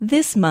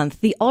This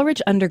month, the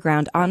Ulrich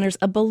Underground honors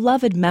a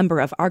beloved member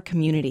of our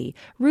community,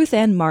 Ruth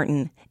Ann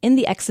Martin, in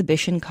the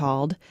exhibition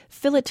called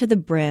Fill It to the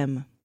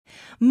Brim.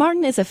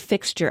 Martin is a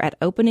fixture at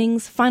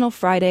openings, Final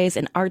Fridays,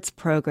 and arts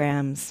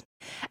programs.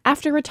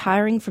 After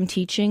retiring from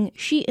teaching,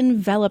 she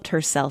enveloped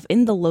herself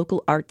in the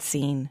local art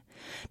scene.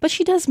 But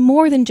she does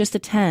more than just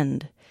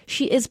attend.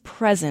 She is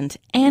present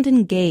and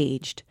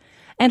engaged.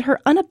 And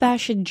her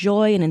unabashed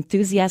joy and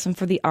enthusiasm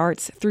for the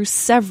arts through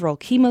several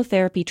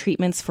chemotherapy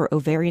treatments for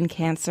ovarian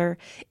cancer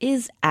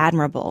is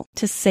admirable,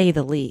 to say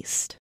the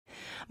least.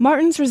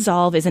 Martin's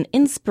resolve is an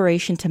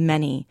inspiration to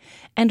many,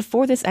 and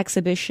for this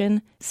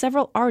exhibition,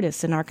 several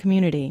artists in our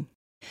community.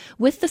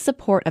 With the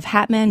support of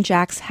Hatman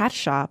Jack's Hat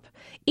Shop,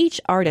 each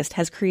artist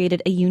has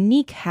created a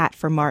unique hat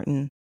for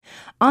Martin.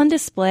 On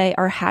display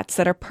are hats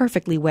that are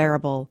perfectly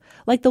wearable,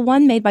 like the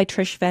one made by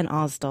Trish Van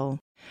Osdol.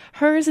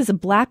 Hers is a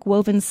black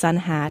woven sun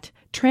hat,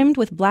 trimmed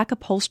with black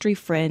upholstery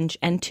fringe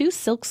and 2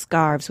 silk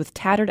scarves with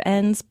tattered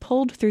ends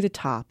pulled through the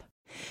top.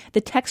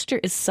 The texture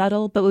is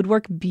subtle but would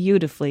work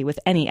beautifully with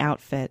any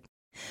outfit.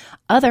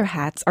 Other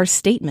hats are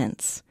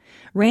statements.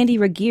 Randy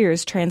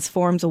Regiers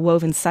transforms a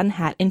woven sun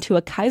hat into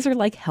a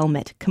Kaiser-like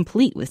helmet,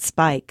 complete with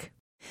spike.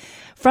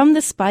 From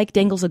the spike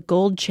dangles a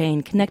gold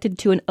chain connected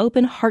to an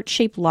open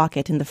heart-shaped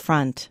locket in the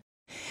front.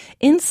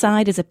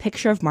 Inside is a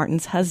picture of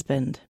Martin's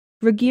husband.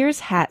 Regiers'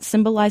 hat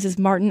symbolizes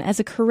Martin as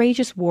a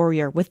courageous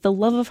warrior with the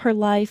love of her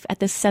life at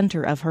the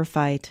center of her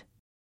fight.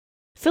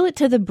 Fill It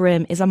to the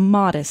Brim is a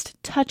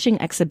modest, touching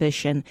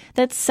exhibition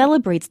that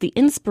celebrates the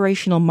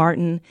inspirational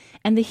Martin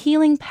and the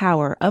healing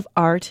power of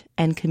art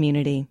and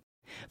community.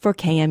 For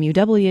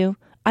KMUW,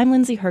 I'm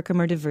Lindsay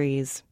Herkimer DeVries.